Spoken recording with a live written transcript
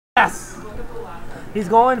Yes! He's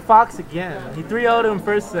going Fox again. He 3-0'd him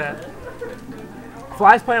first set.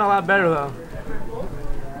 Fly's playing a lot better though.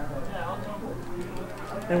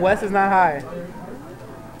 And West is not high.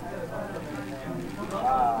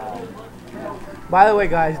 By the way,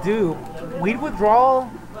 guys, dude, weed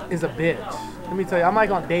withdrawal is a bitch. Let me tell you, I'm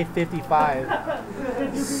like on day 55.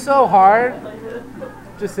 It's so hard.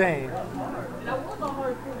 Just saying.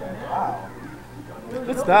 Wow.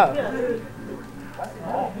 Good stuff.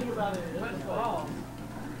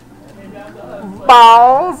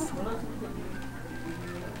 Balls.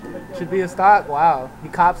 Should be a stock. Wow. He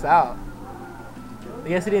cops out. I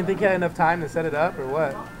guess he didn't think he had enough time to set it up or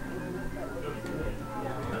what?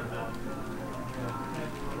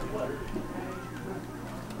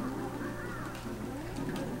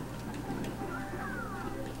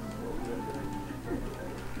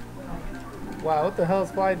 Wow, what the hell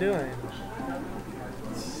is Fly doing?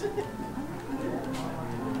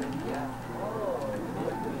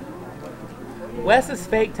 Wes is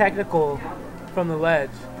fake technical from the ledge.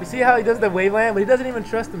 You see how he does the waveland, but he doesn't even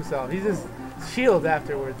trust himself. He just shields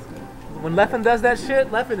afterwards. When Leffen does that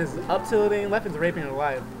shit, Leffen is up tilting. Leffen's raping her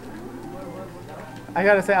life. I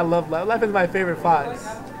gotta say, I love Leffen. Leffen's my favorite Fox.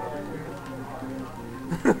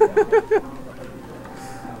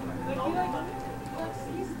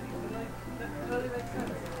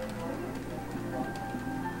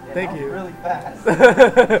 Thank you. Really fast.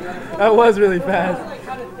 That was really fast.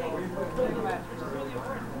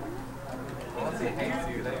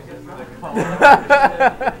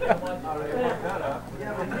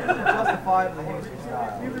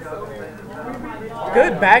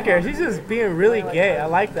 Good back air. She's just being really gay. I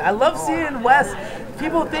like that. I love seeing Wes.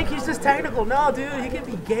 People think he's just technical. No, dude, he can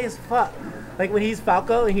be gay as fuck. Like when he's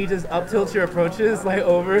Falco and he just up tilts your approaches like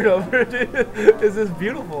over and over, dude. It's just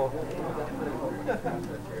beautiful.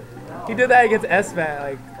 He did that against SFAT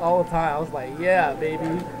like all the time. I was like, yeah, baby,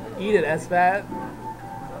 eat it, SFAT.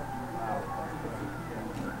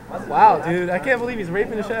 Wow, dude, I can't believe he's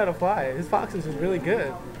raping the shit out of Fly. His Fox is just really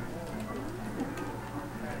good.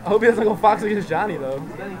 I hope he doesn't go Fox against Johnny though.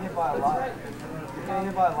 He's getting hit by a lot. He's getting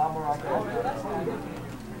hit by a lot more off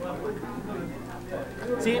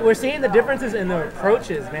the. See, we're seeing the differences in the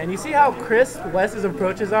approaches, man. You see how crisp Wes's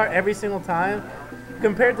approaches are every single time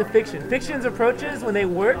compared to Fiction. Fiction's approaches, when they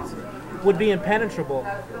worked, would be impenetrable,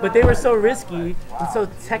 but they were so risky and so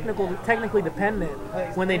technically dependent.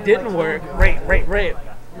 When they didn't work, rape.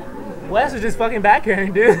 Wes is just fucking back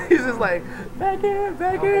airing, dude. He's just like back air.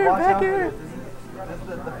 This is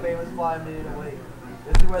the famous Fly minute away.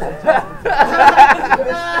 This is where the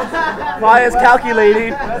adjustments are. Fly is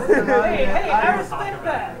calculating. Hey, I respect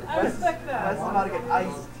that. Wes is about to get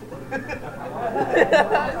iced.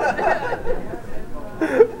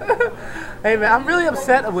 Hey man, I'm really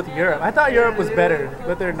upset with Europe. I thought Europe was better,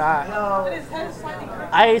 but they're not. No.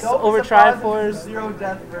 Ice over Triforce. Zero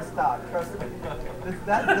death per stock. Trust me.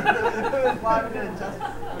 That's the 5 minute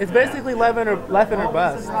adjustment. It's basically Leffen or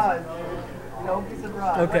bust. Don't be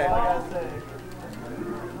surprised. Okay. That's all I gotta say.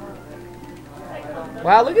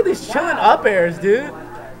 Wow, look at these chillin' up airs, dude.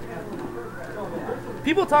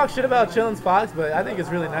 People talk shit about Chillin's Fox, but I think it's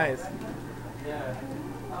really nice.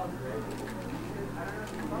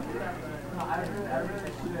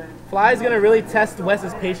 Fly's gonna really test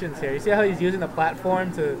Wes's patience here. You see how he's using the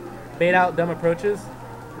platform to bait out dumb approaches?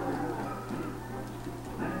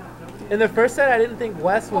 In the first set, I didn't think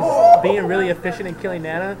Wes was being really efficient in killing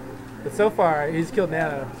Nana, but so far, he's killed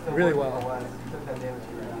Nana really well.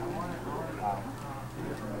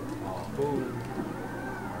 Ooh.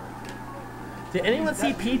 Did anyone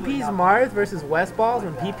see PP's Mars versus Westballz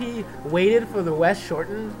when PP waited for the West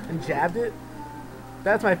shorten and jabbed it?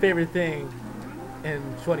 That's my favorite thing in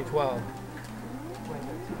 2012.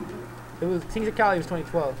 It was Kings of Cali was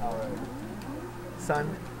 2012.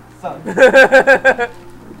 Son.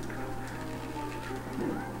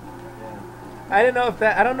 I didn't know if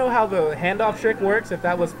that. I don't know how the handoff trick works. If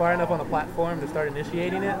that was far enough on the platform to start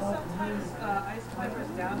initiating it.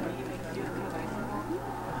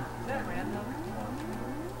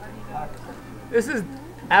 This is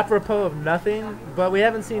apropos of nothing, but we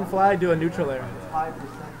haven't seen Fly do a neutral air.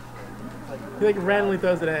 He like randomly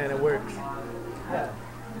throws it in and it works.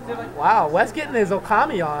 Wow, Wes getting his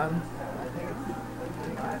Okami on.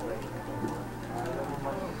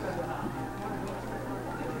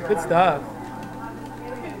 Good stuff.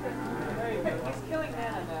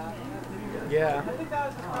 Yeah.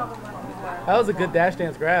 That was a good dash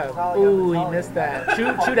dance grab. Ooh, he missed that.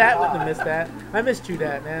 Chew that wouldn't have missed that. I miss Chew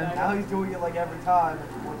that, man. Now he's doing it like every time.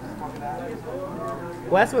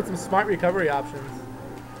 Wes with some smart recovery options.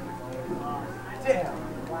 Damn.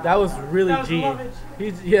 That was really That was G. lovage.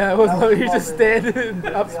 Yeah, it was. That was He's just lovage. standing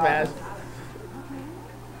up smash.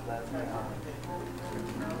 That's right.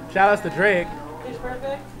 Shout outs to Drake. Pitch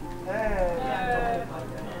perfect. Hey.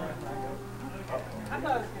 I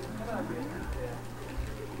thought it was good.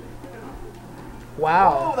 Oh,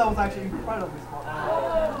 Wow. that was actually incredibly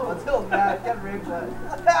small. Until that, get rigged that.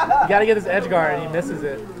 You gotta get his edge guard, and he misses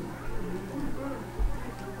it.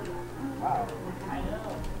 Wow.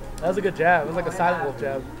 That was a good jab. It was like a silent wolf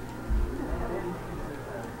jab.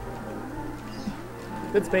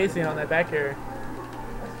 Good spacing on that back air.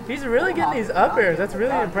 He's really getting these up airs. That's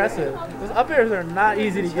really impressive. Those up airs are not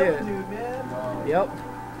easy to get. Dude, man. Yep.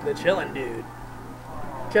 The chillin' dude.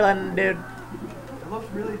 Chillin' dude. It looks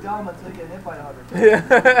really dumb until you get hit by 100.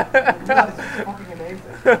 Yeah. That's fucking amazing.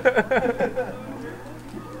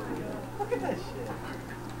 Look at that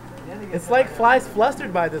shit. It's like Fly's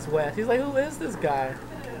flustered by this West. He's like, who is this guy?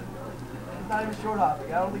 He's not even short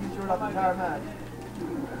hopping. I don't think he's short hopping the entire match.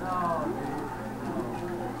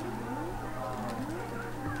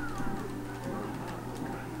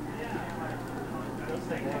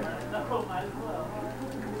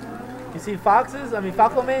 You see foxes? I mean,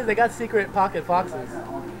 Falco mains, they got secret pocket foxes.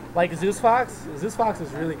 Like Zeus Fox. Zeus Fox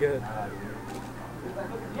is really good.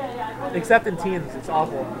 Except in teams, it's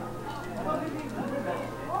awful.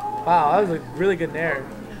 Wow, that was a really good nair.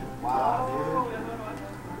 Wow,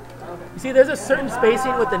 You see, there's a certain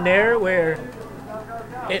spacing with the nair where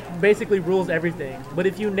it basically rules everything. But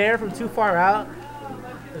if you nair from too far out,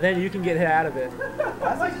 then you can get hit out of it. dude.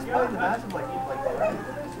 That's like just playing the match of like you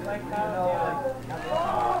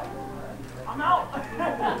know, I'm out.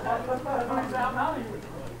 I'm out of here.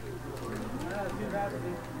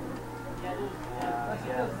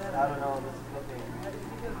 yes, I don't know.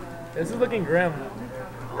 This is looking grim.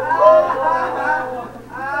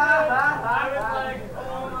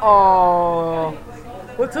 Oh,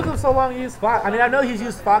 what took him so long to use Fox? I mean, I know he's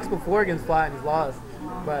used Fox before against Fly and he's lost,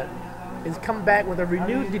 but he's come back with a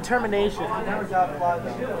renewed determination. I never got Fly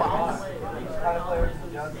though. Fox. Kind of players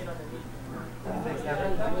just makes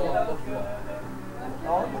everything.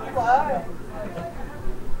 Oh, Fly.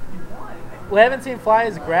 We haven't seen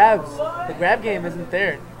Fly's grabs. The grab game isn't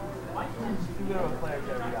there. Too good of a player,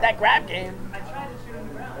 Jerry. That grab game.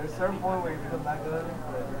 There's a certain point where you become that good,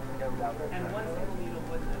 but you get without that. And one single needle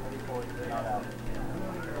was not out.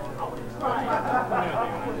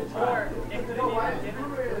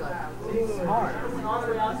 He's smart.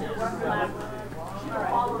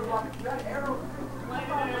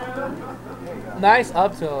 Nice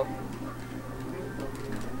up tilt.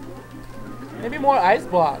 Maybe more ice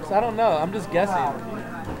blocks. I don't know. I'm just guessing.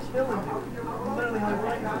 Killing you. Literally I'm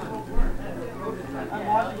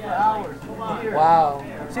watching for hours. Years. Wow.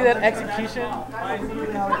 See that execution? That's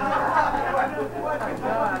literally how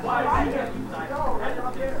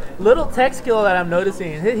Little tech skill that I'm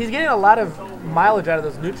noticing. He's getting a lot of mileage out of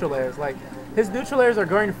those neutral airs. Like, his neutral airs are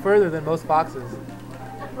going further than most Foxes.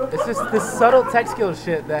 It's just this subtle tech skill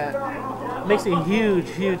shit that makes a huge,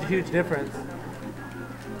 huge, huge difference.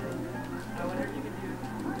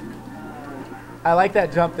 I like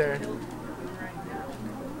that jump there.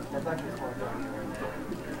 That's actually smart.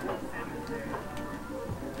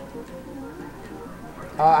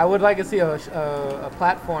 I would like to see a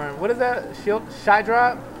platform. What is that? Shy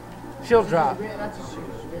drop? Shield drop. That's a shield.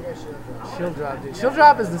 Shield drop, dude. Shield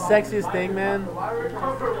drop is the sexiest thing, man.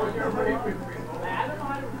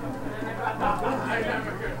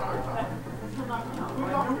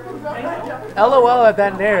 LOL at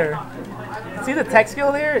that nair. See the tech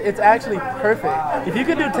skill there? It's actually perfect. If you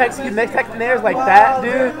could do tech nairs like that,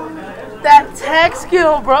 dude. That tech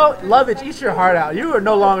skill, bro. Love it. Eat your heart out. You are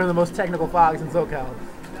no longer the most technical Fox in SoCal.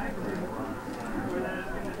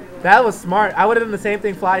 That was smart. I would have done the same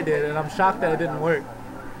thing Fly did, and I'm shocked that it didn't work.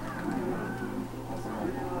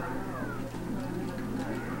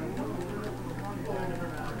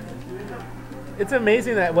 It's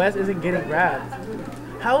amazing that Wes isn't getting grabbed.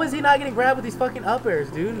 How is he not getting grabbed with these fucking up airs,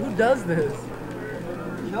 dude? Who does this?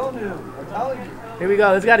 Kill noob. I'm telling you. Here we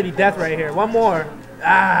go. There's got to be death right here. One more.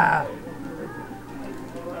 Ah.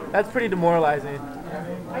 That's pretty demoralizing.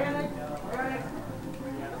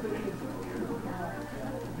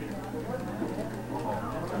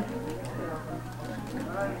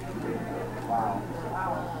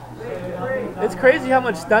 It's crazy how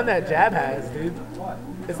much stun that jab has, dude.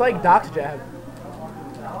 It's like Doc's jab.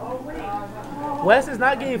 Wes is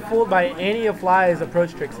not getting fooled by any of Fly's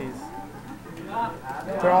approach trixies.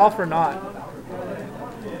 They're all for naught.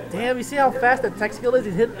 Damn, you see how fast that tech skill is?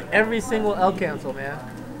 He's hit every single L cancel, man.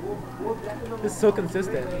 This is so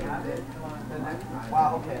consistent.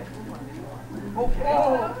 Wow, okay. That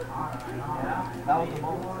was the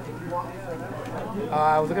moment.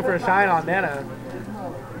 I was looking for a shine on Nana.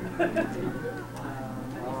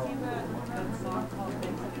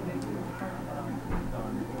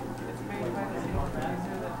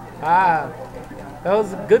 Ah, that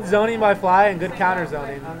was good zoning by Fly and good counter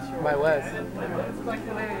zoning by Wes.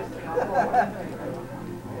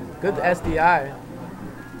 Good SDI.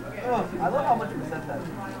 Oh, I love how much percent that is.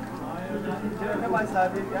 Look at my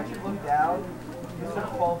side, if you actually look down, you said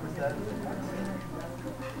 12%.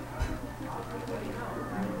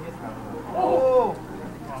 Oh!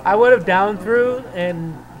 I would have down through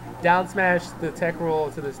and down smashed the tech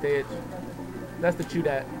roll to the stage. That's the chew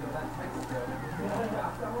dat.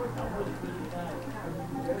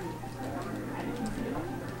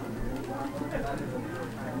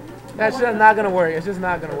 That's just not gonna work. It's just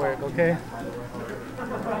not gonna work, okay?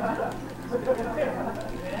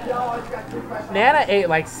 Nana ate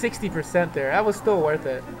like 60% there. That was still worth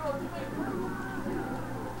it.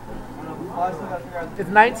 It's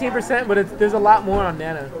 19%, but there's a lot more on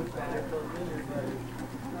Nana.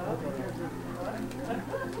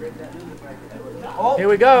 Here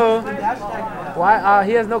we go. Why?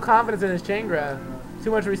 He has no confidence in his chain grab.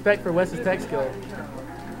 Too much respect for Wes's tech skill.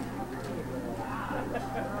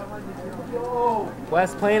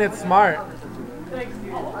 Wes playing it smart.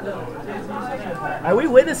 Are we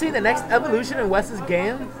witnessing the next evolution in Wes's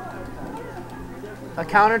game? A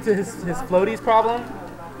counter to his floaties problem?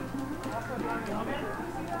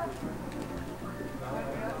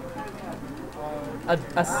 A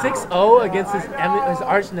 6-0 against his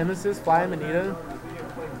arch nemesis, Fly Amanita.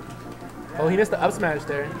 Oh, he missed the up smash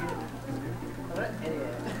there.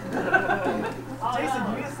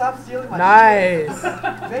 Jason, you need to stop stealing my Nice.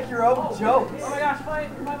 Make your own jokes. Oh my gosh, fight.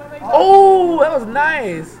 Oh, that was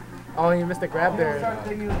nice. Oh, he missed a grab there. Start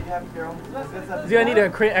thinking that you have your own. He's gonna need a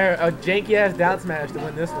janky ass down smash to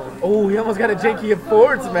win this one. Oh, he almost got a janky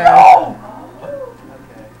forward smash.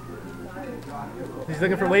 He's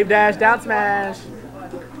looking for wave dash, down smash.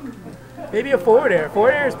 Maybe a forward air.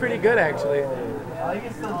 Forward air is pretty good actually. You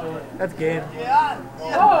can still do it. That's game. Yeah.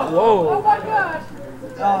 Oh Whoa. my gosh.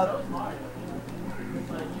 Uh,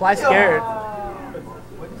 Fly scared.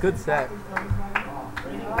 Good set.